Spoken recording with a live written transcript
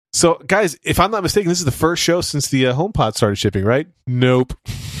So, guys, if I'm not mistaken, this is the first show since the HomePod started shipping, right? Nope.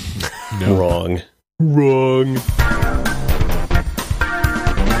 Wrong.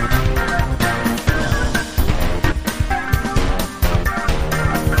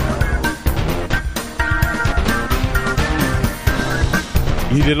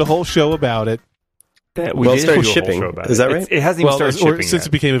 You did a whole show about it. That Well, it did started do a whole shipping. show about Is that right? It hasn't even started shipping since yet.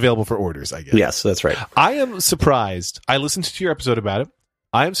 it became available for orders, I guess. Yes, that's right. I am surprised. I listened to your episode about it.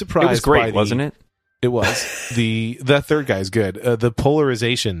 I am surprised. It was great, wasn't it? It was. The third guy is good. The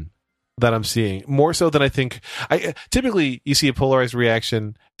polarization that I'm seeing, more so than I think. Typically, you see a polarized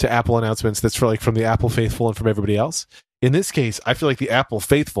reaction to Apple announcements that's from the Apple faithful and from everybody else. In this case, I feel like the Apple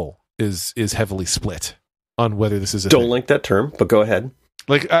faithful is heavily split on whether this is a Don't thing. like that term, but go ahead.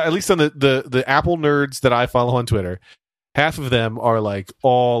 Like, at least on the Apple nerds that I follow on Twitter, half of them are like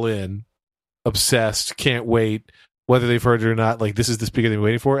all in, obsessed, can't wait, whether they've heard it or not. Like, this is the speaker they've been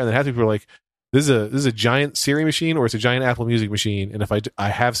waiting for. And then half the people are like, this is a giant Siri machine, or it's a giant Apple Music machine. And if I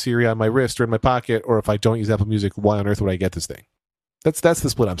have Siri on my wrist or in my pocket, or if I don't use Apple Music, why on earth would I get this thing? That's the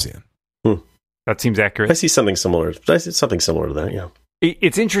split I'm seeing. That seems accurate. I see something similar. I see something similar to that. Yeah.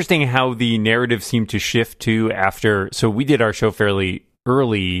 It's interesting how the narrative seemed to shift to after. So we did our show fairly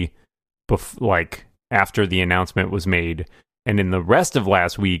early, after the announcement was made, and in the rest of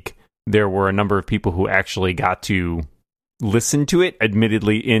last week, there were a number of people who actually got to listen to it.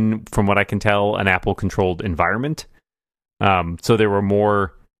 Admittedly, in, from what I can tell, an Apple-controlled environment. So there were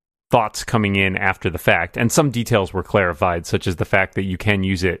more thoughts coming in after the fact, and some details were clarified, such as the fact that you can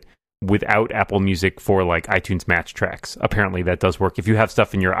use it without Apple Music for like iTunes Match Tracks. Apparently, that does work. If you have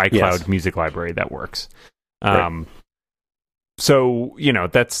stuff in your iCloud music library, that works. Right. So,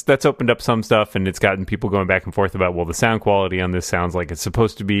 that's opened up some stuff, and it's gotten people going back and forth about, well, the sound quality on this sounds like it's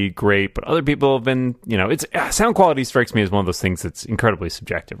supposed to be great, but other people have been, it's sound quality strikes me as one of those things that's incredibly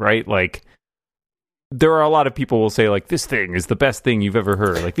subjective, right? Like, there are a lot of people who will say, like, this thing is the best thing you've ever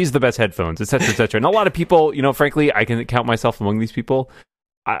heard. Like, these are the best headphones, et cetera, et cetera. And a lot of people, frankly, I can count myself among these people.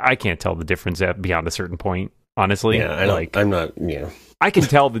 I can't tell the difference beyond a certain point, honestly. Yeah, I'm not. Yeah, I can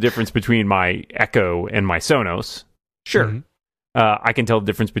tell the difference between my Echo and my Sonos. Sure. Mm-hmm. I can tell the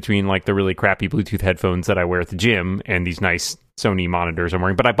difference between like the really crappy Bluetooth headphones that I wear at the gym and these nice Sony monitors I'm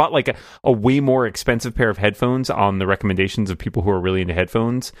wearing. But I bought like a way more expensive pair of headphones on the recommendations of people who are really into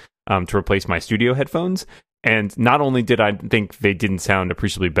headphones to replace my studio headphones. And not only did I think they didn't sound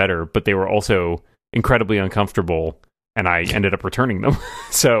appreciably better, but they were also incredibly uncomfortable, and I ended up returning them.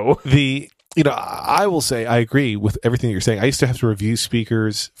 So I will say I agree with everything that you're saying. I used to have to review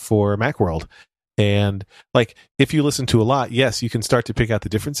speakers for Macworld. And like, if you listen to a lot, yes, you can start to pick out the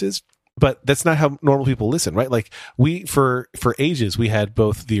differences, but that's not how normal people listen, right? Like, we, for ages, we had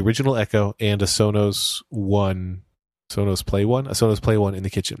both the original Echo and a Sonos Play One in the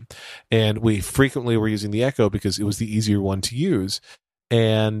kitchen. And we frequently were using the Echo because it was the easier one to use.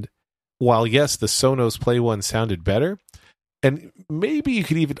 And while, yes, the Sonos Play One sounded better, and maybe you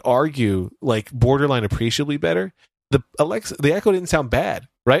could even argue like borderline appreciably better, the Echo didn't sound bad,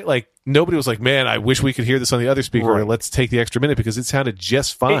 right? Like, nobody was like, man, I wish we could hear this on the other speaker. Right. Or let's take the extra minute, because it sounded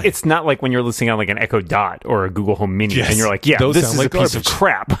just fine. It's not like when you're listening on like an Echo Dot or a Google Home Mini, and you're like, yeah, this is like a piece of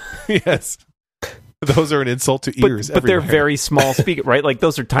crap. Yes. Those are an insult to ears. But they're very small speakers, right? Like,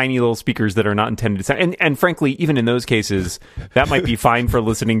 those are tiny little speakers that are not intended to sound. And frankly, even in those cases, that might be fine for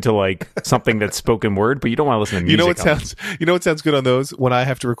listening to like something that's spoken word, but you don't want to listen to music. You know what sounds good on those? When I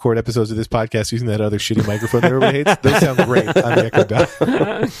have to record episodes of this podcast using that other shitty microphone that everybody hates, those sound great on the Echo Dot.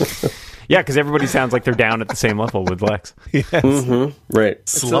 Yeah, because everybody sounds like they're down at the same level with Lex. Yes. Mm-hmm. Right.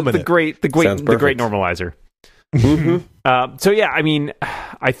 Slumming the great normalizer. Mm-hmm. So yeah, I mean,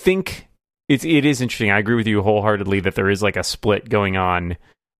 I think it is interesting. I agree with you wholeheartedly that there is like a split going on,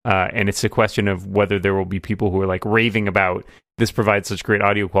 and it's a question of whether there will be people who are like raving about this provides such great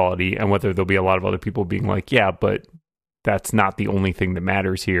audio quality, and whether there'll be a lot of other people being like, yeah, but that's not the only thing that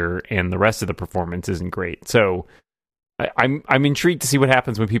matters here, and the rest of the performance isn't great. So I'm intrigued to see what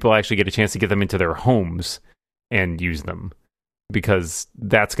happens when people actually get a chance to get them into their homes and use them, because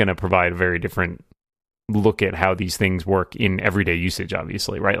that's going to provide a very different look at how these things work in everyday usage,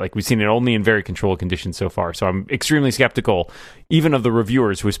 obviously, right? Like, we've seen it only in very controlled conditions so far. So I'm extremely skeptical, even of the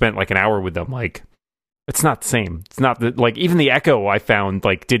reviewers who spent like an hour with them. Like, it's not the same. It's not like, even the Echo I found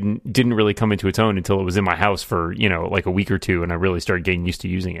like didn't really come into its own until it was in my house for, like a week or two, and I really started getting used to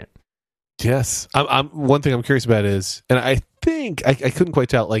using it. Yes. I'm one thing I'm curious about is, and I think I couldn't quite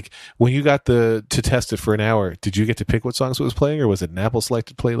tell, like, when you got to test it for an hour, did you get to pick what songs it was playing, or was it an Apple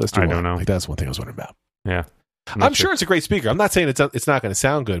selected playlist? Or I don't know. Like, that's one thing I was wondering about. Yeah. I'm sure it's a great speaker. I'm not saying it's not going to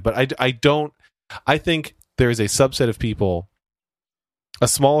sound good, but I think there is a subset of people a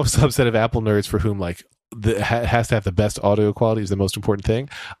small subset of Apple nerds for whom like has to have the best audio quality is the most important thing.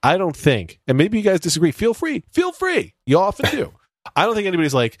 I don't think, and maybe you guys disagree. Feel free. You often do. I don't think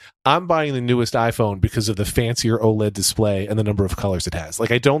anybody's like, I'm buying the newest iPhone because of the fancier OLED display and the number of colors it has. Like,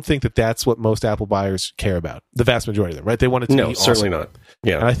 I don't think that that's what most Apple buyers care about. The vast majority of them, right? They want it to be awesome. Certainly not.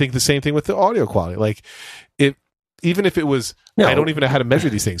 Yeah, and I think the same thing with the audio quality. Like, even if it was, I don't even know how to measure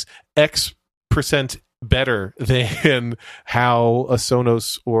these things. X% better than how a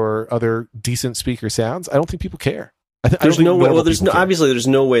Sonos or other decent speaker sounds. I don't think people care. There's no way. Well, obviously there's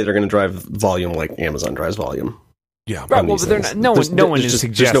no way they're going to drive volume like Amazon drives volume. Yeah, right. Well, but they're not, no one is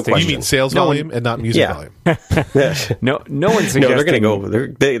suggesting. You mean sales volume and not music volume? no one's suggesting. No, they're going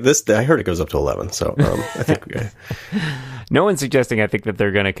to go. I heard it goes up to 11. So I think. No one's suggesting. I think that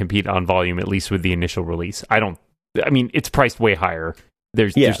they're going to compete on volume at least with the initial release. I mean, it's priced way higher.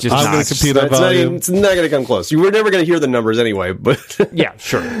 There's just I'm going to compete on volume. It's not going to come close. You were never going to hear the numbers anyway. But yeah,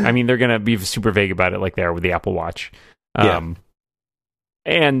 sure. I mean, they're going to be super vague about it, like they are with the Apple Watch. And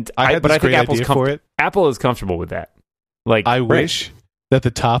I think Apple is comfortable with that. Like, I wish that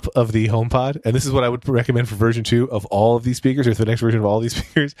the top of the HomePod, and this is what I would recommend for version 2 of all of these speakers, or the next version of all these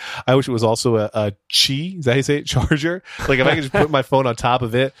speakers, I wish it was also a Qi, is that how you say it, charger? Like, if I could just put my phone on top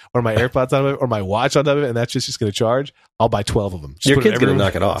of it, or my AirPods on it, or my watch on top of it, and that's just going to charge, I'll buy 12 of them. Your kid's going to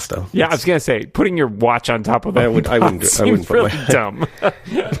knock it off, though. Yeah, I was going to say, putting your watch on top of it, I wouldn't put really dumb.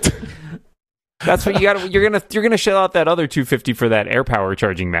 That's what you got. You're gonna shell out that other $250 for that AirPower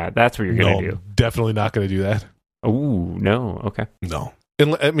charging mat. That's what you're gonna do. Definitely not gonna do that. Oh no. Okay. No.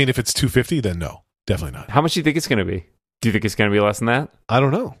 I mean, if it's $250, then no, definitely not. How much do you think it's gonna be? Do you think it's gonna be less than that? I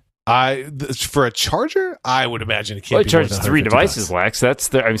don't know. For a charger, I would imagine it can't. Well, it charges 3 devices, Lex. That's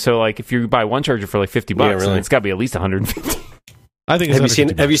so like if you buy one charger for like $50, then it's got to be at least $150. I think.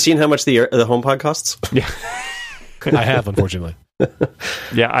 Have you seen how much the HomePod costs? Yeah. I have, unfortunately.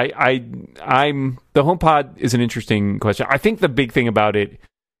 Yeah, I'm the HomePod is an interesting question. I think the big thing about it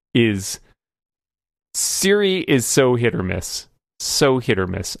is Siri is so hit or miss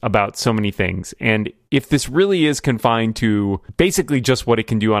about so many things. And if this really is confined to basically just what it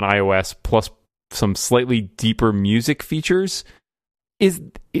can do on iOS plus some slightly deeper music features,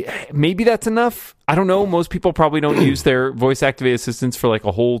 maybe that's enough. I don't know. Most people probably don't use their voice activated assistants for like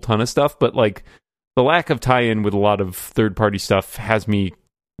a whole ton of stuff, but like the lack of tie-in with a lot of third-party stuff has me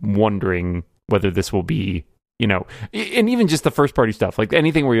wondering whether this will be, and even just the first-party stuff, like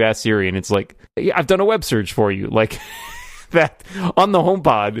anything where you ask Siri and it's like, I've done a web search for you, like that on the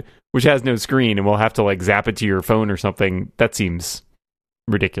HomePod, which has no screen, and we'll have to like zap it to your phone or something. That seems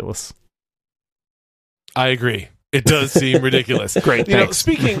ridiculous. I agree. It does seem ridiculous. Great. Thanks.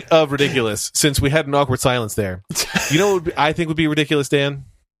 Speaking of ridiculous, since we had an awkward silence there, what I think would be ridiculous, Dan?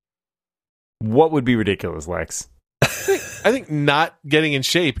 What would be ridiculous, Lex? I think not getting in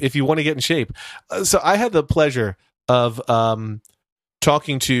shape if you want to get in shape. So I had the pleasure of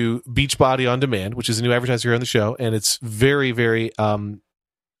talking to Beachbody On Demand, which is a new advertiser here on the show, and it's very, very,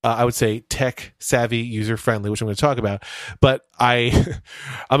 I would say, tech savvy, user friendly, which I'm going to talk about. But I'm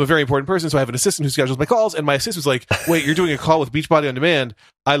a very important person, so I have an assistant who schedules my calls, and my assistant's like, "Wait, you're doing a call with Beachbody On Demand?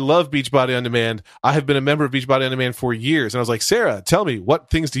 I love Beachbody On Demand. I have been a member of Beachbody On Demand for years." And I was like, "Sarah, tell me,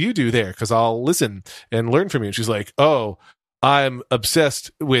 what things do you do there? Because I'll listen and learn from you." And she's like, "Oh, I'm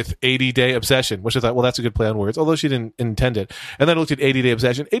obsessed with 80-day obsession," which I thought, well, that's a good play on words, although she didn't intend it. And then I looked at 80-day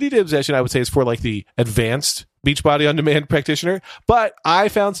obsession. 80-day obsession, I would say, is for like the advanced Beachbody On Demand practitioner, but I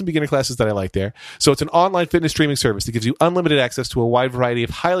found some beginner classes that I like there. So it's an online fitness streaming service that gives you unlimited access to a wide variety of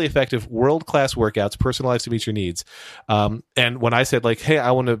highly effective world-class workouts personalized to meet your needs. And when I said like, hey,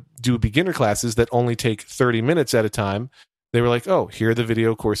 I want to do beginner classes that only take 30 minutes at a time, they were like, "Oh, here are the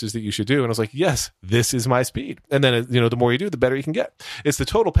video courses that you should do." And I was like, "Yes, this is my speed." And then, the more you do, the better you can get. It's the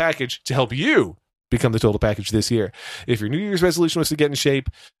total package to help you become the total package this year. If your New Year's resolution was to get in shape,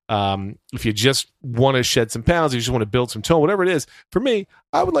 if you just want to shed some pounds, if you just want to build some tone, whatever it is, for me,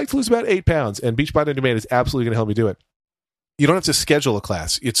 I would like to lose about 8 pounds, and Beachbody On Demand is absolutely going to help me do it. You don't have to schedule a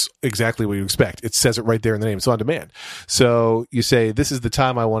class. It's exactly what you expect. It says it right there in the name. It's on demand. So you say, this is the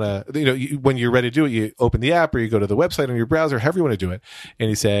time I want to, when you're ready to do it, you open the app or you go to the website on your browser, however you want to do it. And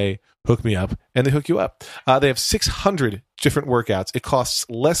you say, hook me up. And they hook you up. They have 600 different workouts. It costs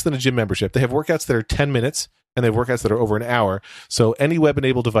less than a gym membership. They have workouts that are 10 minutes. And they have workouts that are over an hour. So any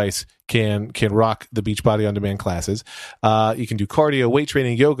web-enabled device can rock the Beachbody On Demand classes. You can do cardio, weight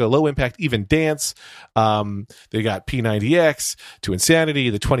training, yoga, low impact, even dance. They got P90X, to Insanity,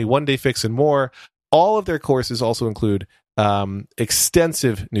 the 21-day fix, and more. All of their courses also include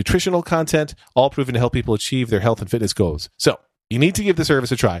extensive nutritional content, all proven to help people achieve their health and fitness goals. So You need to give the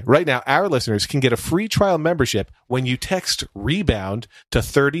service a try. Right now, our listeners can get a free trial membership when you text Rebound to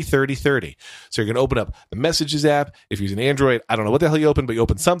 303030. So you're going to open up the Messages app. If you're using Android, I don't know what the hell you open, but you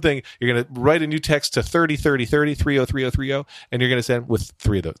open something. You're going to write a new text to 303030, 303030, and you're going to send with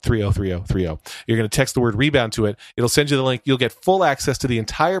 303030. You're going to text the word Rebound to it. It'll send you the link. You'll get full access to the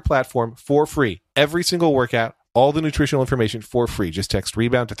entire platform for free. Every single workout, all the nutritional information for free. Just text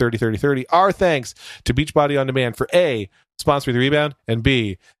Rebound to 303030. Our thanks to Beachbody On Demand for A, sponsoring the Rebound, and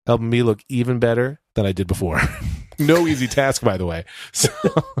B, helping me look even better than I did before. No easy task, by the way. So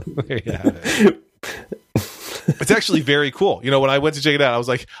there you have it. It's actually very cool. You know, when I went to check it out, I was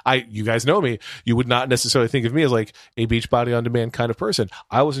like, you guys know me. You would not necessarily think of me as like a Beachbody On Demand kind of person.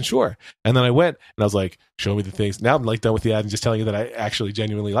 I wasn't sure. And then I went and I was like, show me the things. Now I'm like done with the ad and just telling you that I actually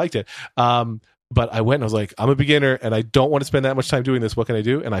genuinely liked it. But I went and I was like, I'm a beginner and I don't want to spend that much time doing this. What can I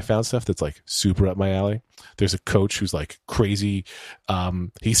do? And I found stuff that's like super up my alley. There's a coach who's like crazy.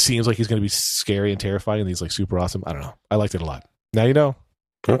 He seems like he's going to be scary and terrifying, and he's like super awesome. I don't know. I liked it a lot. Now you know.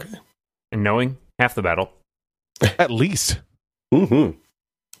 Okay. And knowing, half the battle. At least. Mm-hmm.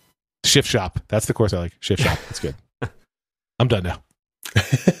 Shift Shop. That's the course I like. Shift Shop. That's good. I'm done now.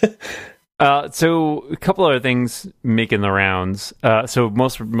 So a couple other things making the rounds. So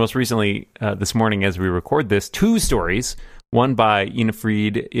most recently, this morning as we record this, 2 stories, one by Ina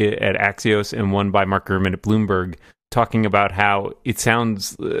Fried at Axios and one by Mark Gurman at Bloomberg, talking about how it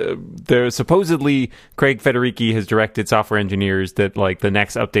sounds there's supposedly Craig Federighi has directed software engineers that like the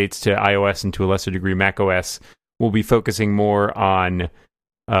next updates to iOS and to a lesser degree macOS will be focusing more on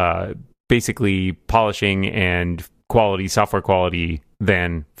basically polishing and software quality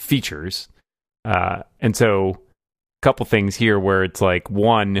than features. And so a couple things here where it's like,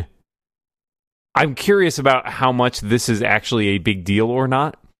 one, I'm curious about how much this is actually a big deal or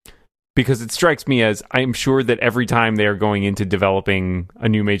not, because it strikes me as I'm sure that every time they are going into developing a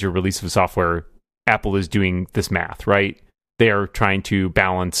new major release of software, Apple is doing this math, right? They are trying to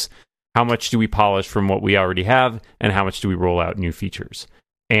balance how much do we polish from what we already have and how much do we roll out new features.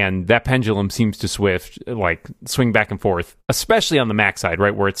 And that pendulum seems to swing back and forth, especially on the Mac side,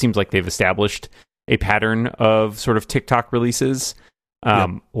 right, where it seems like they've established a pattern of sort of TikTok releases,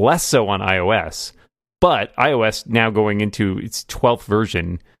 less so on iOS. But iOS now going into its 12th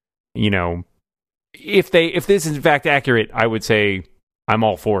version, you know, if this is in fact accurate, I would say I'm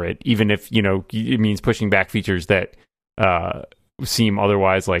all for it, even if, you know, it means pushing back features that seem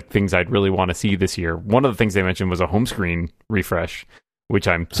otherwise like things I'd really want to see this year. One of the things they mentioned was a home screen refresh, which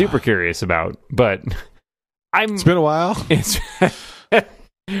I'm super curious about, but it's been a while.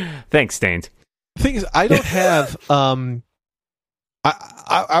 Thanks, Stains. The thing is, I don't have. I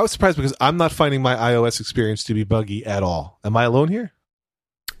was surprised because I'm not finding my iOS experience to be buggy at all. Am I alone here?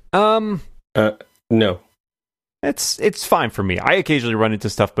 No. It's fine for me. I occasionally run into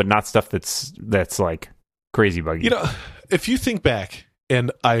stuff, but not stuff that's like crazy buggy. You know, if you think back,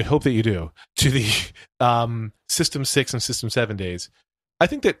 and I hope that you do, to the System 6 and System 7 days, I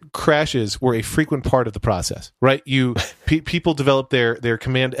think that crashes were a frequent part of the process, right? People developed their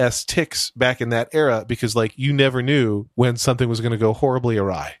Command S ticks back in that era because, like, you never knew when something was going to go horribly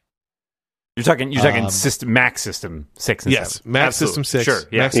awry. You're talking Mac System 6 and 7. Yes, Mac System 6, sure,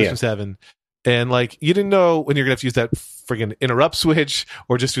 yeah. Mac System 7. And, like, you didn't know when you're going to have to use that friggin' interrupt switch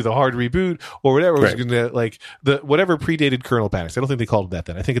or just do the hard reboot or whatever. Right. Was going to, like, whatever predated kernel panics. I don't think they called it that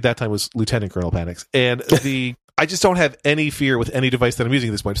then. I think at that time was Lieutenant Kernel panics. And I just don't have any fear with any device that I'm using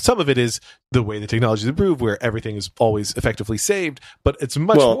at this point. Some of it is the way the technology is improved, where everything is always effectively saved, but it's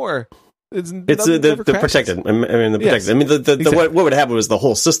much more. It's the protected. I mean, the protected. Yes, I mean, exactly. What would happen was the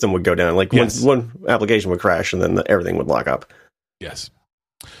whole system would go down. Like one application would crash, and then everything would lock up. Yes,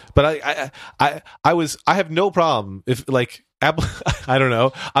 but I have no problem if, like, Apple. I don't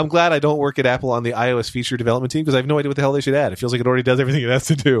know. I'm glad I don't work at Apple on the iOS feature development team because I have no idea what the hell they should add. It feels like it already does everything it has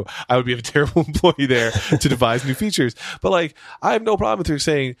to do. I would be a terrible employee there to devise new features. But, like, I have no problem with her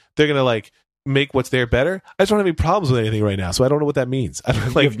saying they're going to, like, make what's there better. I just don't have any problems with anything right now, so I don't know what that means. I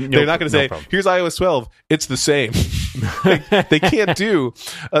don't, like, they're not going to say, "Here's iOS 12. It's the same." They can't do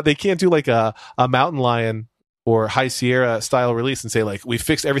like a Mountain Lion or High Sierra style release and say, like, we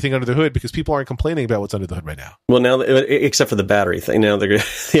fixed everything under the hood, because people aren't complaining about what's under the hood right now. Well, now, except for the battery thing, now they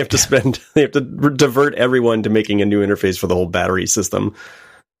have to divert everyone to making a new interface for the whole battery system.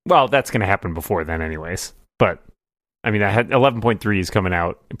 Well, that's going to happen before then anyways. But I mean, 11.3 is coming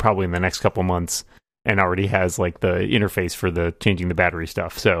out probably in the next couple months and already has, like, the interface for the changing the battery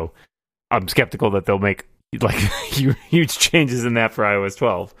stuff. So I'm skeptical that they'll make, like, huge changes in that for iOS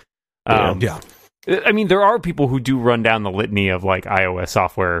 12. Yeah. I mean, there are people who do run down the litany of, like, iOS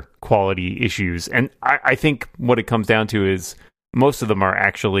software quality issues. And I think what it comes down to is most of them are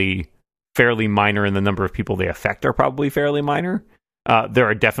actually fairly minor, and the number of people they affect are probably fairly minor. There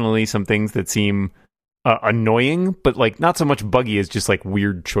are definitely some things that seem annoying, but like not so much buggy as just like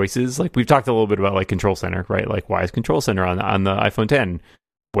weird choices. Like we've talked a little bit about like Control Center, right? Like why is Control Center on the iPhone 10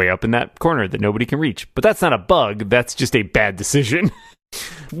 way up in that corner that nobody can reach? But that's not a bug. That's just a bad decision.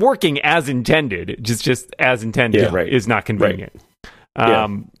 Working as intended, just as intended, is not convenient.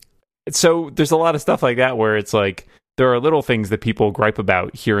 Right. So there's a lot of stuff like that where it's like there are little things that people gripe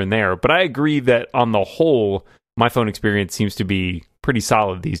about here and there. But I agree that on the whole, my phone experience seems to be pretty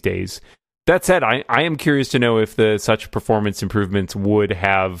solid these days. That said, I am curious to know if such performance improvements would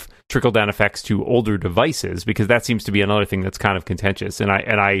have trickle-down effects to older devices, because that seems to be another thing that's kind of contentious. And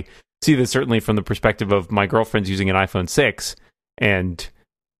I see this certainly from the perspective of my girlfriend's using an iPhone 6, and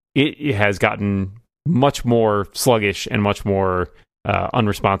it has gotten much more sluggish and much more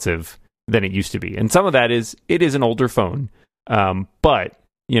unresponsive than it used to be. And some of that is it is an older phone, but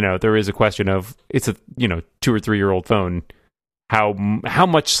there is a question of it's a 2 or 3 year old phone. How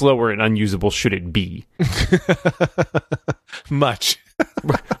much slower and unusable should it be? Much.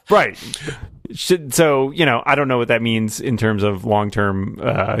 Right. So, I don't know what that means in terms of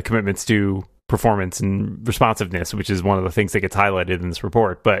long-term commitments to performance and responsiveness, which is one of the things that gets highlighted in this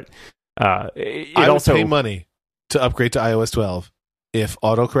report. But I would pay money to upgrade to iOS 12 if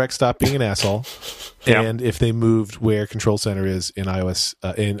autocorrect stopped being an asshole, and if they moved where Control Center is in iOS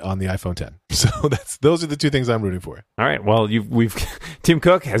on the iPhone 10. So those are the two things I'm rooting for. All right. Well, Tim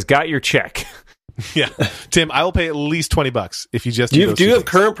Cook has got your check. Yeah, Tim, I will pay at least $20 if you just do you have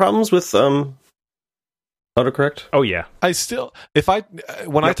current problems with autocorrect? Oh yeah, I still I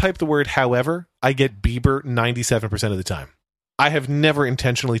type the word however, I get Bieber 97% of the time. I have never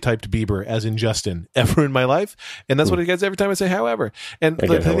intentionally typed Bieber as in Justin ever in my life, and that's what it gets every time I say however. And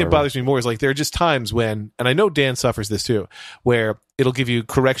the thing that bothers me more is like there are just times when, and I know Dan suffers this too, where it'll give you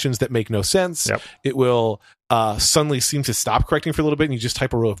corrections that make no sense. Yep. It will suddenly seem to stop correcting for a little bit, and you just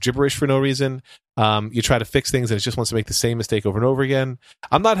type a row of gibberish for no reason. You try to fix things, and it just wants to make the same mistake over and over again.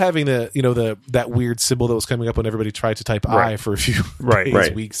 I'm not having that weird symbol that was coming up when everybody tried to type I for a few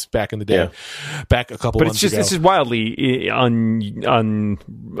days, weeks back in the day, back a couple months ago. But this is wildly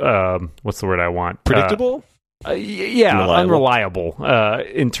what's the word I want? Predictable? Unreliable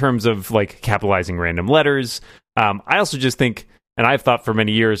in terms of like capitalizing random letters. I also just think, and I've thought for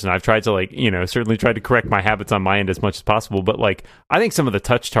many years, and I've tried to certainly tried to correct my habits on my end as much as possible, but like I think some of the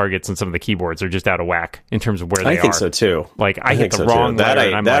touch targets and some of the keyboards are just out of whack in terms of where they are. I think so too. Like I hit the wrong letter,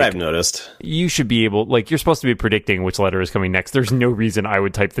 and I've noticed. You should be able, you're supposed to be predicting which letter is coming next. There's no reason I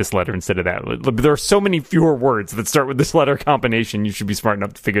would type this letter instead of that. There are so many fewer words that start with this letter combination. You should be smart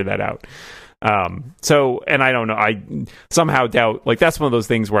enough to figure that out. And I don't know. I somehow doubt, that's one of those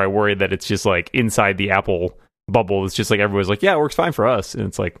things where I worry that it's just like inside the Apple bubble. It's just like everyone's like, yeah, it works fine for us, and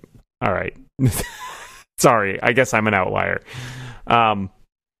it's like, all right, sorry, I guess I'm an outlier.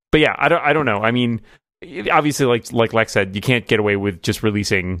 But yeah, I don't know. I mean, obviously, like Lex said, you can't get away with just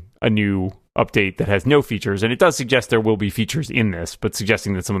releasing a new update that has no features, and it does suggest there will be features in this, but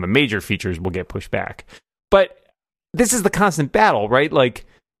suggesting that some of the major features will get pushed back. But this is the constant battle, right? Like,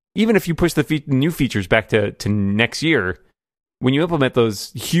 even if you push the new features back to next year, when you implement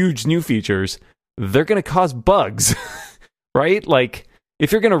those huge new features, they're going to cause bugs, right? Like,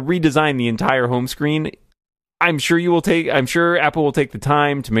 if you're going to redesign the entire home screen, I'm sure Apple will take the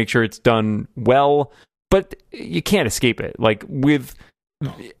time to make sure it's done well, but you can't escape it. Like, with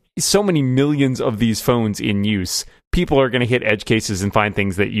so many millions of these phones in use, people are going to hit edge cases and find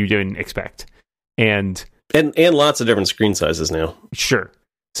things that you didn't expect. And lots of different screen sizes now. Sure.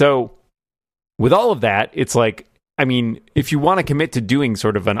 So with all of that, it's like, I mean, if you want to commit to doing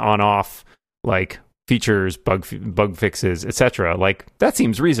sort of an on-off, like features, bug fixes, etc., like that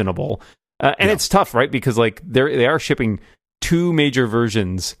seems reasonable. And it's tough, right? Because like they are shipping 2 major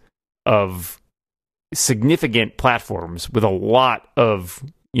versions of significant platforms with a lot of,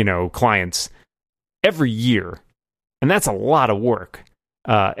 clients every year. And that's a lot of work.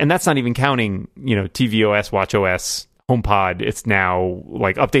 And that's not even counting, tvOS, watchOS, HomePod. It's now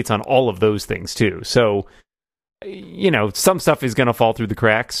like updates on all of those things too. So, some stuff is going to fall through the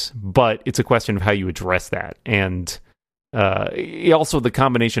cracks, but it's a question of how you address that. And also the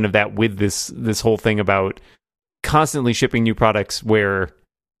combination of that with this whole thing about constantly shipping new products where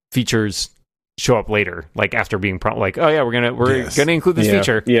features show up later, like after being like, oh yeah, we're gonna include this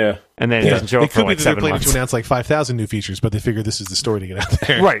feature, and then it doesn't show up for like 7 months. To announce like 5,000 new features, but they figure this is the story to get out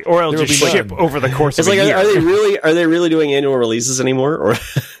there, right? Or it'll just ship over the course of a year. Are they really doing annual releases anymore? Or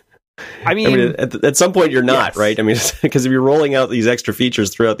I mean at some point you're not, right? I mean, because if you're rolling out these extra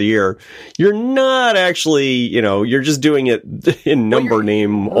features throughout the year, you're not actually, you're just doing it in number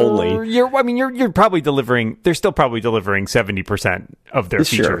name only. You're probably delivering. They're still probably delivering 70% of their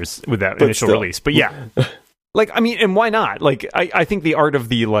features with that initial release. But yeah. And why not? I think the art of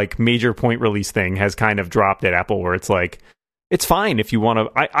the major point release thing has kind of dropped at Apple, where it's it's fine if you want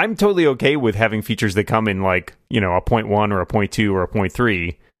to. I'm totally okay with having features that come in a 0.1 or a 0.2 or a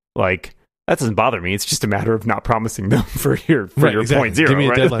 0.3. That doesn't bother me. It's just a matter of not promising them for your exactly. 0.0. Give me a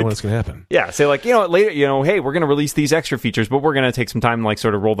right? deadline when it's going to happen. Yeah, say later, hey, we're going to release these extra features, but we're going to take some time to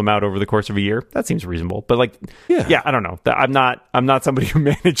sort of roll them out over the course of a year. That seems reasonable. But yeah, I don't know. I'm not somebody who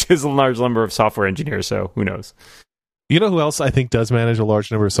manages a large number of software engineers, so who knows? You know who else I think does manage a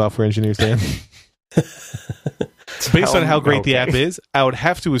large number of software engineers, Dan? Based on how great the app is, I would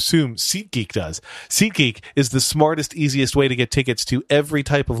have to assume SeatGeek does. SeatGeek is the smartest, easiest way to get tickets to every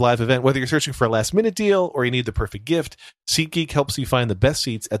type of live event. Whether you're searching for a last-minute deal or you need the perfect gift, SeatGeek helps you find the best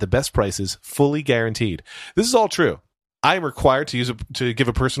seats at the best prices, fully guaranteed. This is all true. I am required to give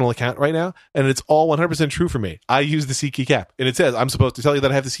a personal account right now, and it's all 100% true for me. I use the SeatGeek app, and it says I'm supposed to tell you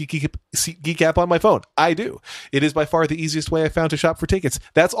that I have the SeatGeek app on my phone. I do. It is by far the easiest way I found to shop for tickets.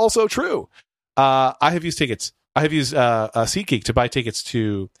 That's also true. I have used tickets. I have used SeatGeek to buy tickets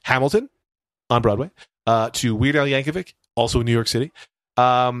to Hamilton on Broadway, to Weird Al Yankovic, also in New York City.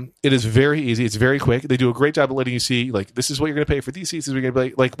 It is very easy. It's very quick. They do a great job of letting you see, this is what you're going to pay for these seats. This is what you're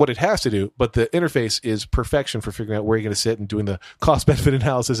going to pay, what it has to do. But the interface is perfection for figuring out where you're going to sit and doing the cost-benefit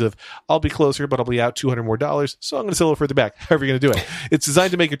analysis of, I'll be closer, but I'll be out $200 more, so I'm going to sit a little further back, however you're going to do it. It's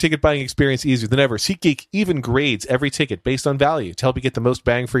designed to make your ticket buying experience easier than ever. SeatGeek even grades every ticket based on value to help you get the most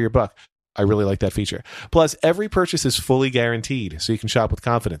bang for your buck. I really like that feature. Plus, every purchase is fully guaranteed, so you can shop with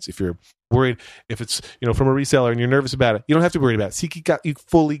confidence. If you're worried, if it's from a reseller and you're nervous about it, you don't have to worry about it. SeatGeek got you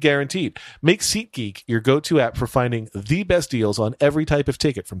fully guaranteed. Make SeatGeek your go-to app for finding the best deals on every type of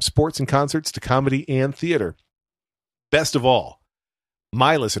ticket, from sports and concerts to comedy and theater. Best of all,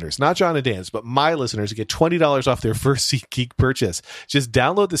 my listeners, not John and Dan's, but my listeners get $20 off their first SeatGeek purchase. Just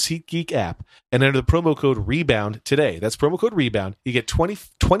download the SeatGeek app and enter the promo code REBOUND today. That's promo code REBOUND. You get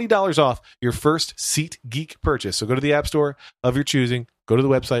 $20 off your first SeatGeek purchase. So go to the app store of your choosing, go to the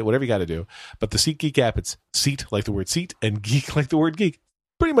website, whatever you got to do. But the SeatGeek app, it's seat like the word seat and geek like the word geek.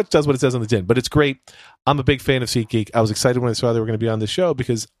 Pretty much does what it says on the tin, but it's great. I'm a big fan of SeatGeek. I was excited when I saw they were going to be on this show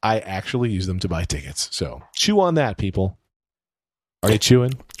because I actually use them to buy tickets. So chew on that, people. Are you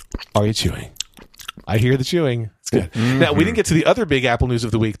chewing? Are you chewing? I hear the chewing. It's good. Mm-hmm. Now, we didn't get to the other big Apple news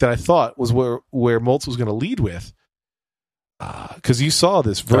of the week that I thought was where Moltz was going to lead with. Because you saw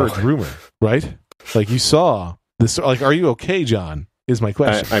this Verge rumor, right? You saw this. Are you okay, John? Is my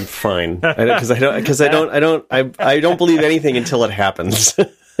question. I'm fine. Because I don't believe anything until it happens.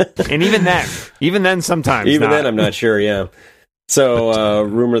 And even then, sometimes. Even then, I'm not sure. Yeah. So,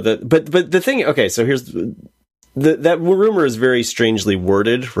 rumor that, but the thing. Okay, so here's. That rumor is very strangely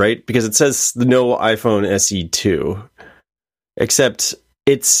worded, right? Because it says no iPhone SE 2. Except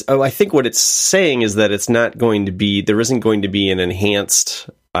I think what it's saying is that there isn't going to be an enhanced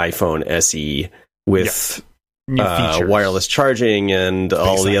iPhone SE with wireless charging and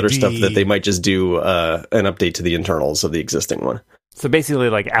all the other stuff that they might just do an update to the internals of the existing one. So basically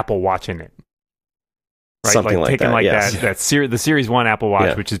like Apple Watching it. Right? Something like taking that, yes. the Series 1 Apple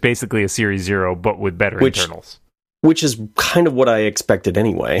Watch, which is basically a Series 0, but with better internals. Which is kind of what I expected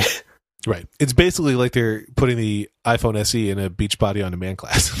anyway. Right. It's basically like they're putting the iPhone SE in a beach body on a man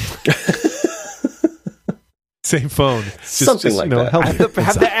class. Same phone. Something like that.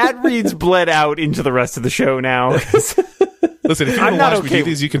 Have the ad reads bled out into the rest of the show now? Listen, if you want to watch me do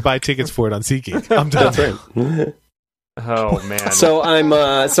these, you can buy tickets for it on SeatGeek. I'm done. That's right. Oh, man. So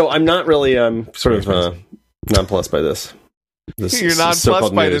I'm not really sort of nonplussed by this. You're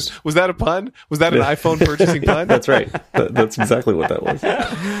nonplussed by this. Was that a pun? Was that an iPhone purchasing pun? That's right. That's exactly what that was.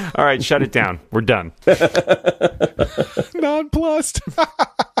 All right, shut it down. We're done. Nonplussed.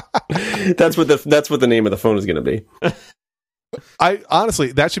 That's what the name of the phone is going to be. I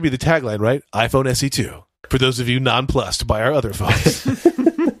honestly, that should be the tagline, right? iPhone SE 2. For those of you nonplussed by our other phones.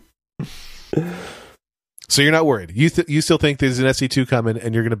 So you're not worried. You still think there's an SE 2 coming,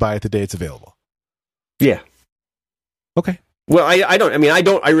 and you're going to buy it the day it's available? Yeah. Okay. Well,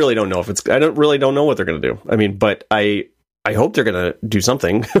 I really don't know if it's. I don't know what they're going to do. I mean, but I hope they're going to do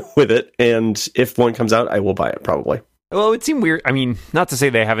something with it, and if one comes out, I will buy it probably. Well, it would seem weird. I mean, not to say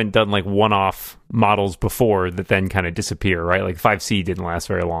they haven't done like one-off models before that then kind of disappear, right? Like 5C didn't last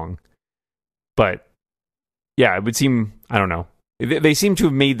very long, but yeah, it would seem. I don't know. They seem to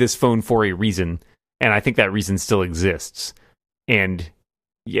have made this phone for a reason, and I think that reason still exists. And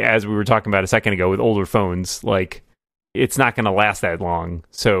as we were talking about a second ago with older phones, like it's not going to last that long.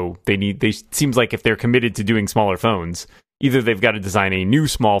 So seems like if they're committed to doing smaller phones, either they've got to design a new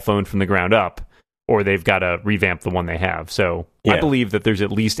small phone from the ground up, or they've got to revamp the one they have. So I believe that there's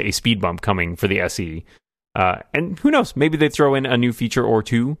at least a speed bump coming for the SE. And who knows, maybe they throw in a new feature or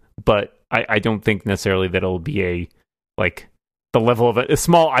two, but I don't think necessarily that it'll be the level of a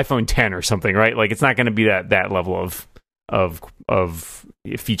small iPhone 10 or something, right? Like it's not going to be that level of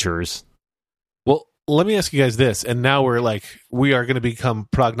features. Well, let me ask you guys this, and now we are going to become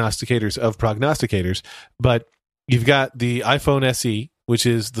prognosticators of prognosticators, but you've got the iPhone SE, which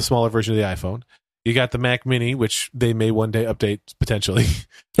is the smaller version of the iPhone. You got the Mac Mini, which they may one day update potentially.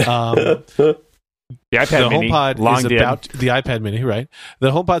 The iPad Mini, HomePod is about the iPad Mini, right?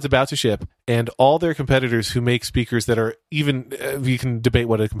 The HomePod's about to ship, and all their competitors who make speakers that are even, you can debate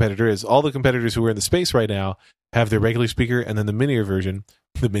what a competitor is. All the competitors who are in the space right now have their regular speaker and then the minier version.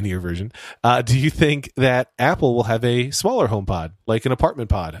 Do you think that Apple will have a smaller HomePod, like an apartment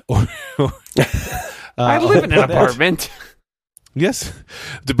pod? I live in an apartment. Yes,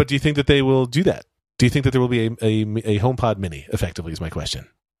 but do you think that they will do that? Do you think that there will be a HomePod Mini? Effectively, is my question.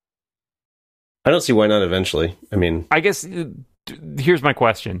 I don't see why not eventually. I mean, I guess here's my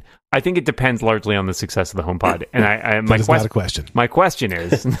question. I think it depends largely on the success of the HomePod. And that is not a question. My question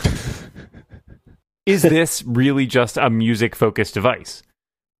is, is this really just a music-focused device?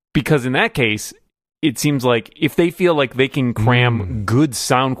 Because in that case, it seems like if they feel like they can cram good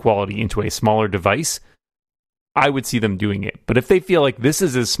sound quality into a smaller device, I would see them doing it. But if they feel like this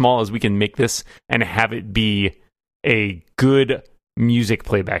is as small as we can make this and have it be a good music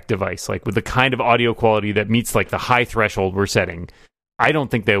playback device, like with the kind of audio quality that meets like the high threshold we're setting, I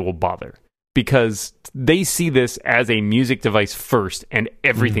don't think they will bother, because they see this as a music device first and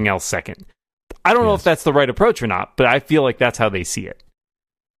everything else second. I don't know if that's the right approach or not, but I feel like that's how they see it.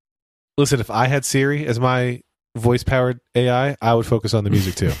 Listen, if I had Siri as my voice-powered AI, I would focus on the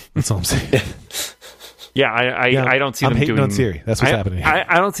music too. That's all I'm saying. Yeah, I don't see them doing... I'm hating on Siri. That's what's happening here.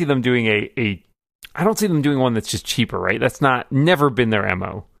 I don't see them doing I don't see them doing one that's just cheaper, right? That's never been their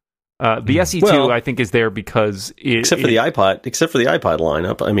MO. The SE2, I think, is there because except for the iPod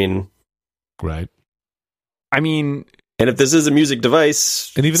lineup. I mean, right. I mean, and if this is a music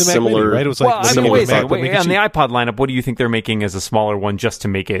device, and even the similar, Mac Mini, right? It was like, wait a second. On the iPod lineup, what do you think they're making as a smaller one just to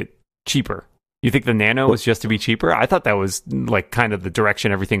make it cheaper? You think the Nano was just to be cheaper? I thought that was like kind of the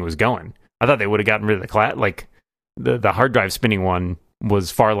direction everything was going. I thought they would have gotten rid of the hard drive spinning one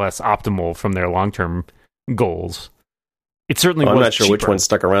was far less optimal from their long-term goals. It certainly was. I'm not sure cheaper. which one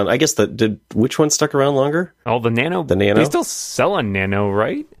stuck around. I guess which one stuck around longer? Oh, the Nano. The Nano. They still sell a Nano,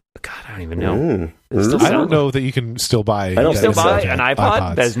 right? God, I don't even know. I don't know that you can still buy. I don't still buy an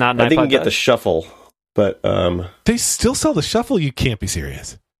iPod. That is not an iPod. I think you can get the Shuffle, but they still sell the Shuffle. You can't be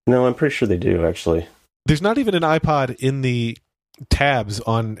serious. No, I'm pretty sure they do. Actually, there's not even an iPod in the tabs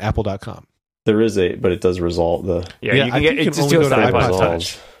on Apple.com. There is but it does resolve the. Yeah, you can get it. Just only go to iPod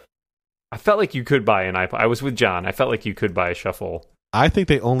Touch. I felt like you could buy an iPod. I was with John. I felt like you could buy a Shuffle. I think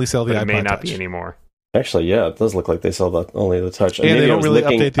they only sell the iPod Touch. It may not be anymore. Actually, yeah, it does look like they sell only the Touch. And they don't really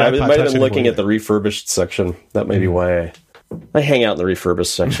update the iPod Touch. I might have been looking at the refurbished section. That may be why I hang out in the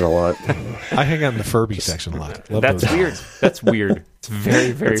refurbished section a lot. I hang out in the Furby section a lot. That's weird. That's weird. It's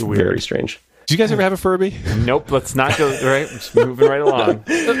very, very weird. Very strange. Did you guys ever have a Furby? Nope. Let's not go. Right, just moving right along.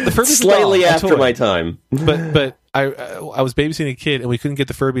 The Furby's slightly after my time, but I was babysitting a kid and we couldn't get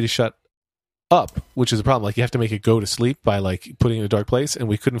the Furby to shut up, which is a problem. Like you have to make it go to sleep by like putting it in a dark place, and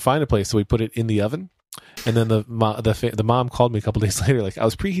we couldn't find a place, so we put it in the oven. And then the mom called me a couple days later, like I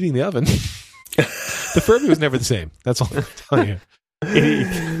was preheating the oven. The Furby was never the same. That's all I'm telling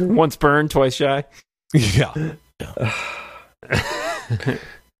you. Once burned, twice shy. Yeah.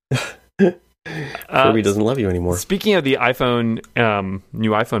 Furby doesn't love you anymore. Speaking of the iPhone,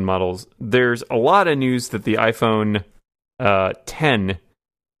 new iPhone models, there's a lot of news that the iPhone 10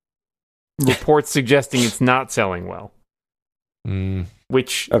 reports suggesting it's not selling well.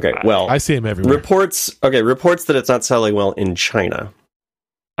 Which I see them everywhere. Reports that it's not selling well in China.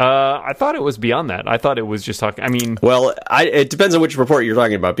 I thought it was beyond that. I thought it was just talking. I mean, well, it depends on which report you're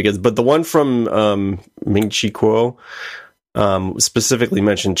talking about, but the one from Ming Chi Kuo specifically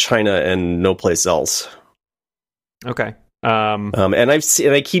mentioned China and no place else. Okay. And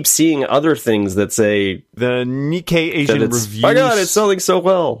I keep seeing other things that say the Nikkei Asian Review. My God, it's selling so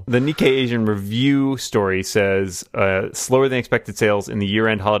well. The Nikkei Asian Review story says slower than expected sales in the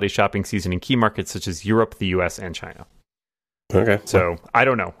year-end holiday shopping season in key markets such as Europe, the US, and China. Okay. So I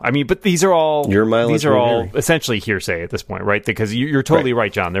don't know. I mean, but these are all essentially hearsay at this point, right? Because you're totally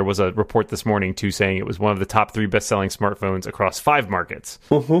right, John. There was a report this morning too saying it was one of the top 3 best-selling smartphones across 5 markets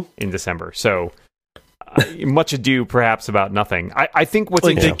in December. So much ado, perhaps, about nothing. I think what's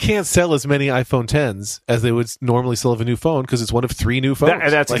they can't sell as many iPhone 10s as they would normally sell of a new phone because it's one of 3 new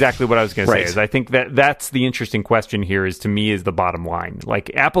phones. That's exactly what I was going to say. Is I think that's the interesting question here. Is to me is the bottom line.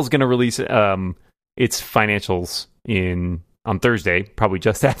 Like Apple's going to release its financials on Thursday, probably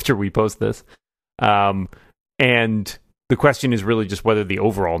just after we post this. And the question is really just whether the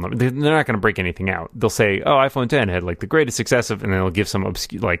overall number, they're not going to break anything out. They'll say, oh, iPhone 10 had like the greatest success of, and they'll give some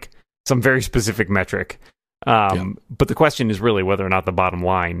some very specific metric. But the question is really whether or not the bottom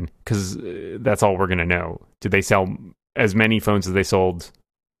line, because that's all we're going to know. Did they sell as many phones as they sold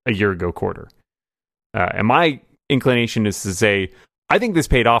a year ago quarter? And my inclination is to say, I think this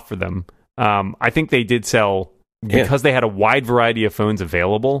paid off for them. I think they did sell because they had a wide variety of phones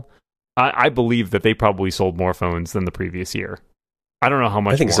available. I believe that they probably sold more phones than the previous year. I don't know how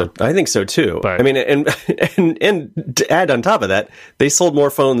much. I think more, so. I think so too. But, I mean, and to add on top of that, they sold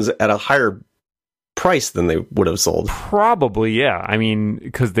more phones at a higher price than they would have sold. Probably, yeah. I mean,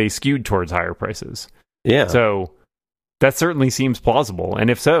 because they skewed towards higher prices. Yeah. So that certainly seems plausible.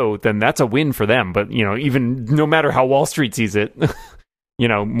 And if so, then that's a win for them. But even no matter how Wall Street sees it.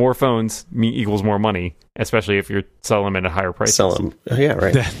 More phones equals more money, especially if you're selling them at a higher price. Sell them, yeah,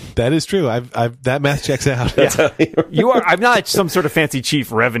 right. That is true. That math checks out. You are. I'm not some sort of fancy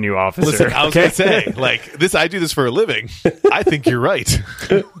chief revenue officer. Listen, I was going to say, like this. I do this for a living. I think you're right.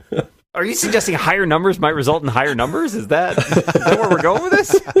 Are you suggesting higher numbers might result in higher numbers? Is that where we're going with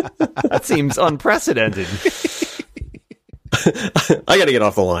this? That seems unprecedented. I got to get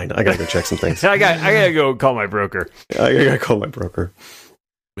off the line. I got to go check some things. I got to go call my broker. I got to call my broker.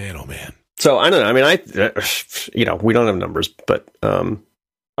 Man, oh man. So I don't know. I mean, we don't have numbers, but I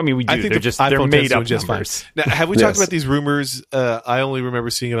mean, we do. I think they're made up just numbers. Now, have we talked about these rumors? I only remember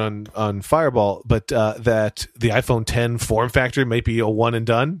seeing it on Fireball, but that the iPhone 10 form factor might be a one and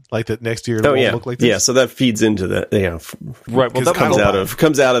done, like that next year. It'll look like this. Yeah. So that feeds into that. Yeah. Right. Well, that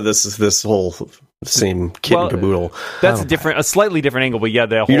comes out of this whole same kit and caboodle. That's a slightly different angle, but yeah,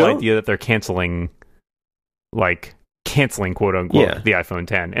 the whole idea that they're canceling quote unquote the iPhone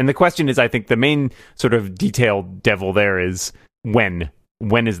 10. And the question is, I think the main sort of detailed devil there is when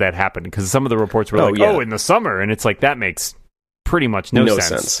is that happening? Because some of the reports were in the summer, and it's like that makes pretty much no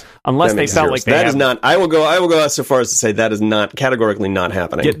sense unless they felt like that is not. I will go so far as to say that is not categorically not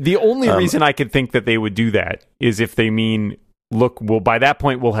happening. Yeah, the only reason I could think that they would do that is if they mean, look, by that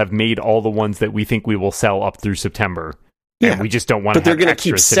point we'll have made all the ones that we think we will sell up through September, and we just don't want to. But they're going to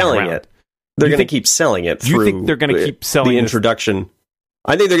keep selling it. They're going to keep selling it through. You think they're going to keep selling the introduction?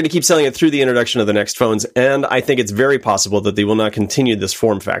 I think they're going to keep selling it through the introduction of the next phones, and I think it's very possible that they will not continue this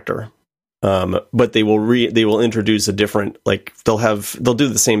form factor. But they will introduce a different, they'll do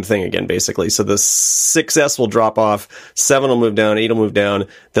the same thing again, basically. So the 6S will drop off, 7 will move down, 8 will move down.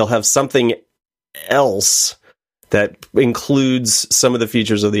 They'll have something else that includes some of the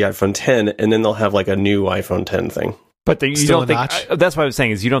features of the iPhone 10, and then they'll have like a new iPhone 10 thing. But you don't think that's what I was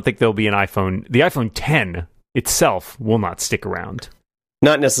saying is you don't think there'll be an iPhone. The iPhone 10 itself will not stick around.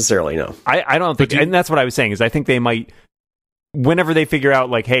 Not necessarily, no. I don't think, and that's what I was saying is I think they might, whenever they figure out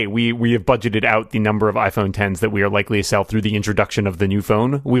like, hey, we have budgeted out the number of iPhone 10s that we are likely to sell through the introduction of the new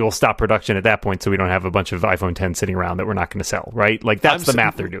phone, we will stop production at that point so we don't have a bunch of iPhone 10s sitting around that we're not going to sell, right? Like that's the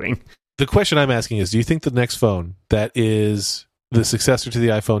math they're doing. The question I'm asking is, do you think the next phone that is the successor to the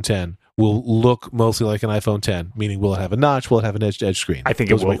iPhone 10 will look mostly like an iPhone 10, meaning will it have a notch, will it have an edge-to-edge screen? I think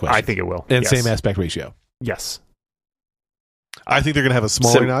it will. I think it will. And same aspect ratio. Yes. I think they're going to have a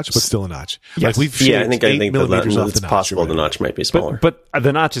smaller notch, but still a notch. Yes. Like we've shaved I think it's possible the notch might be smaller. But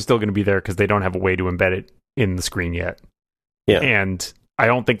the notch is still going to be there because they don't have a way to embed it in the screen yet. Yeah. And I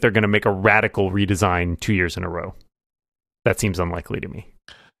don't think they're going to make a radical redesign 2 years in a row. That seems unlikely to me.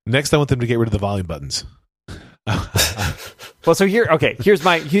 Next, I want them to get rid of the volume buttons. Well, so here's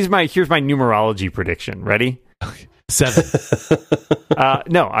my numerology prediction. Ready? 7.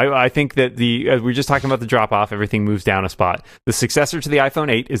 No, I think that we're just talking about the drop off. Everything moves down a spot. The successor to the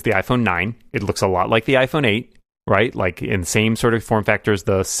iPhone 8 is the iPhone 9. It looks a lot like the iPhone 8, right? Like in the same sort of form factor as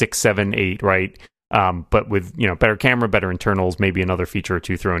the 6, 7, 8, right? But with better camera, better internals, maybe another feature or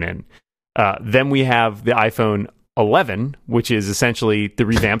two thrown in. Then we have the iPhone 11, which is essentially the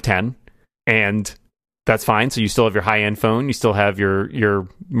revamped 10, and that's fine. So you still have your high-end phone, you still have your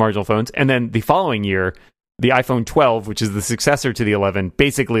marginal phones, and then the following year, the iPhone 12, which is the successor to the 11,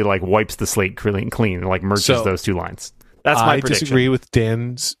 basically like wipes the slate clean, like merges those two lines. That's my I prediction. disagree with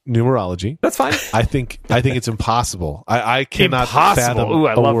Dan's numerology. That's fine. I think it's impossible. I cannot fathom Impossible. Ooh,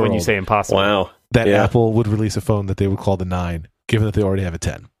 I a love when world you say impossible. Wow. that Yeah. Apple would release a phone that they would call the 9, given that they already have a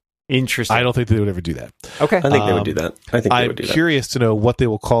 10. Interesting. I don't think they would ever do that. Okay. I think they would do that. I think they I'm would do that. curious to know what they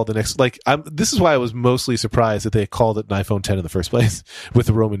will call the next. Like, this is why I was mostly surprised that they called it an iPhone 10 in the first place with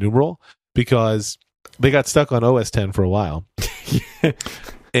the Roman numeral, because they got stuck on OS 10 for a while,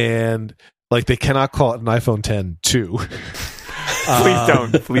 and like they cannot call it an iPhone 10 2. Please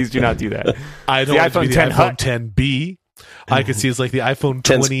don't. Please do not do that. I don't The want it to be iPhone the 10 iPhone Hut. 10B. I could see it's like the iPhone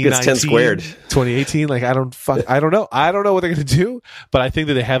 10 2019, it's 10 squared. 2018. Like I don't know. I don't know what they're going to do, but I think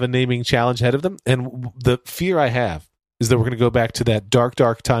that they have a naming challenge ahead of them. And the fear I have is that we're going to go back to that dark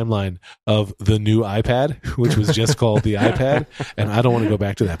timeline of the new iPad, which was just called the iPad, and I don't want to go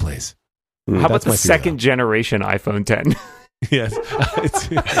back to that place. How about That's the my fear, second generation iPhone 10? Yes.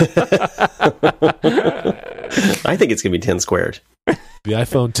 I think it's going to be 10 squared. The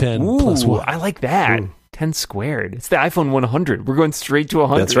iPhone 10 plus Ooh, 1. I like that. Ooh. 10 squared. It's the iPhone 100. We're going straight to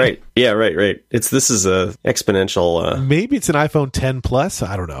 100. That's right. Yeah, right. This is a exponential. Maybe it's an iPhone 10 plus.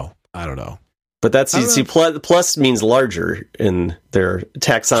 I don't know. But that's I don't see, plus means larger in their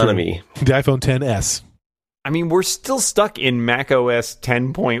taxonomy. The iPhone 10s. I mean, we're still stuck in Mac OS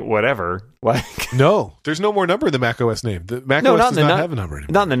 10 point whatever. Like, No, there's no more number in the Mac OS name. The Mac No, OS not does in the not nu- have a number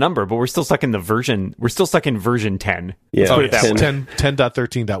anymore. not in the number, but we're still stuck in the version. We're still stuck in version 10. Yeah, Let's put it that way.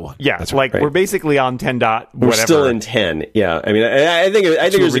 10.13.1. Yeah, That's like right. we're basically on 10 dot We're whatever. still in 10. Yeah, I mean, I think to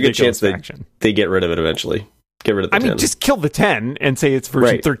there's a good ridiculous chance that fraction. they get rid of it eventually. Get rid of the I 10. mean, just kill the 10 and say it's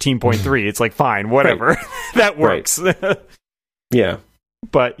version Right. 13.3. It's like, fine, whatever. That works. yeah.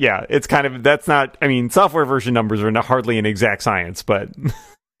 But yeah, it's kind of, that's not, I mean, software version numbers are not hardly an exact science, but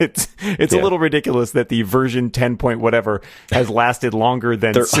it's a Yeah. little ridiculous that the version 10 point whatever has lasted longer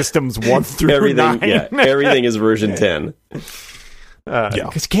than They're- systems 1 through Everything, 9. yeah, everything is version 10. Because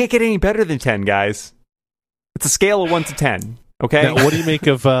you can't get any better than 10, guys. It's a scale of 1 to 10. Okay. Now, what do you make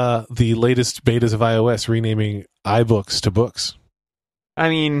of the latest betas of iOS renaming iBooks to books? I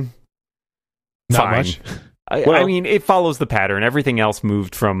mean, Not fine. much. I Well- mean, it follows the pattern. Everything else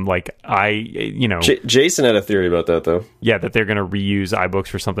moved from like Jason had a theory about that, though. that they're going to reuse iBooks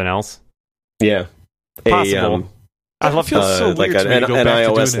for something else. Yeah. Possible. I love feels so like weird to me to go an back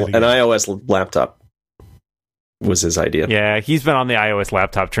to iOS doing it an again. iOS laptop was his idea. Yeah, he's been on the iOS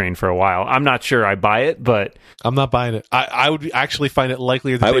laptop train for a while. I'm not sure I buy it, but I'm not buying it. I would actually find it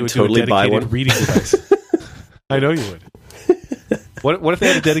likelier that I they would would totally do a buy dedicated one. reading device. I know you would. What if they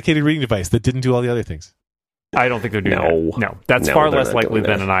had a dedicated reading device that didn't do all the other things? I don't think they're doing No. that. No, that's No, far they're less not likely doing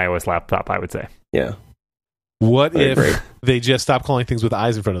than that. an iOS laptop, I would say. Yeah. What I agree. if they just stop calling things with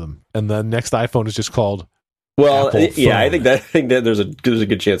eyes in front of them, and the next iPhone is just called Well, Apple yeah, I phone? think that there's a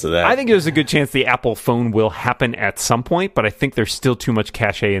good chance of that. I think there's a good chance the Apple phone will happen at some point, but I think there's still too much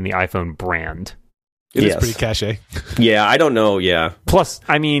cachet in the iPhone brand. It is Yes. pretty cachet. Yeah, I don't know. Yeah, Plus,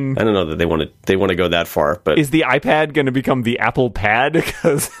 I mean, I don't know that they want to go that far, but is the iPad going to become the Apple Pad?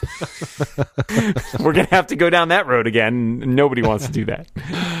 Because we're going to have to go down that road again. Nobody wants to do that.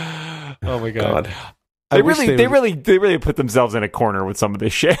 Oh my god! God, They wish really put themselves in a corner with some of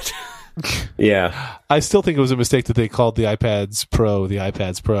this shit. yeah, I still think it was a mistake that they called the iPads Pro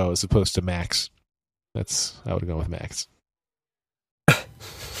as opposed to Max. I would have gone with Max.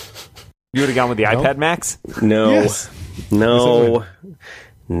 You would have gone with the No. iPad Max? no, Yes. no,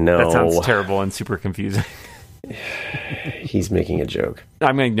 That sounds no. terrible and super confusing. He's making a joke.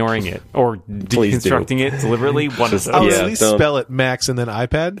 I'm ignoring it or Please do. deconstructing it deliberately. One of I those. would Yeah, at least don't- spell it Max and then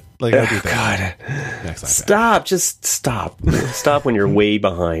iPad. Like I'd do Oh, that. God, Max iPad. stop! Just stop! Stop when you're way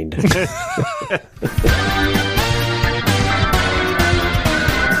behind.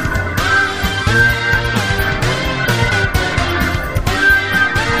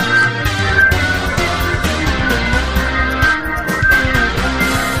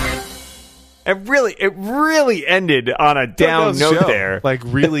 It really ended on a down That was note show. there. Like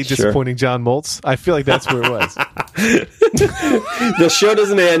really Sure. disappointing John Moltz. I feel like that's where it was. The show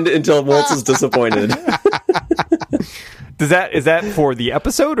doesn't end until Waltz is disappointed. Is that for the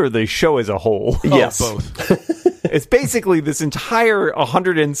episode or the show as a whole? Yes. Oh, both. It's basically this entire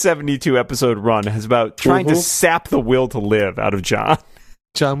 172 episode run has about trying to Mhm. sap the will to live out of John.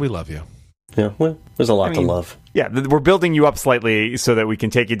 John, we love you. Yeah, well, there's a lot I mean- to love. Yeah, we're building you up slightly so that we can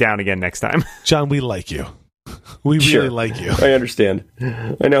take you down again next time. John, we like you. We really Sure. like you. I understand.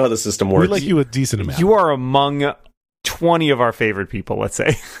 I know how the system We works. like you a decent amount. You are among 20 of our favorite people, let's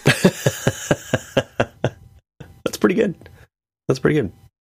say. That's pretty good. That's pretty good.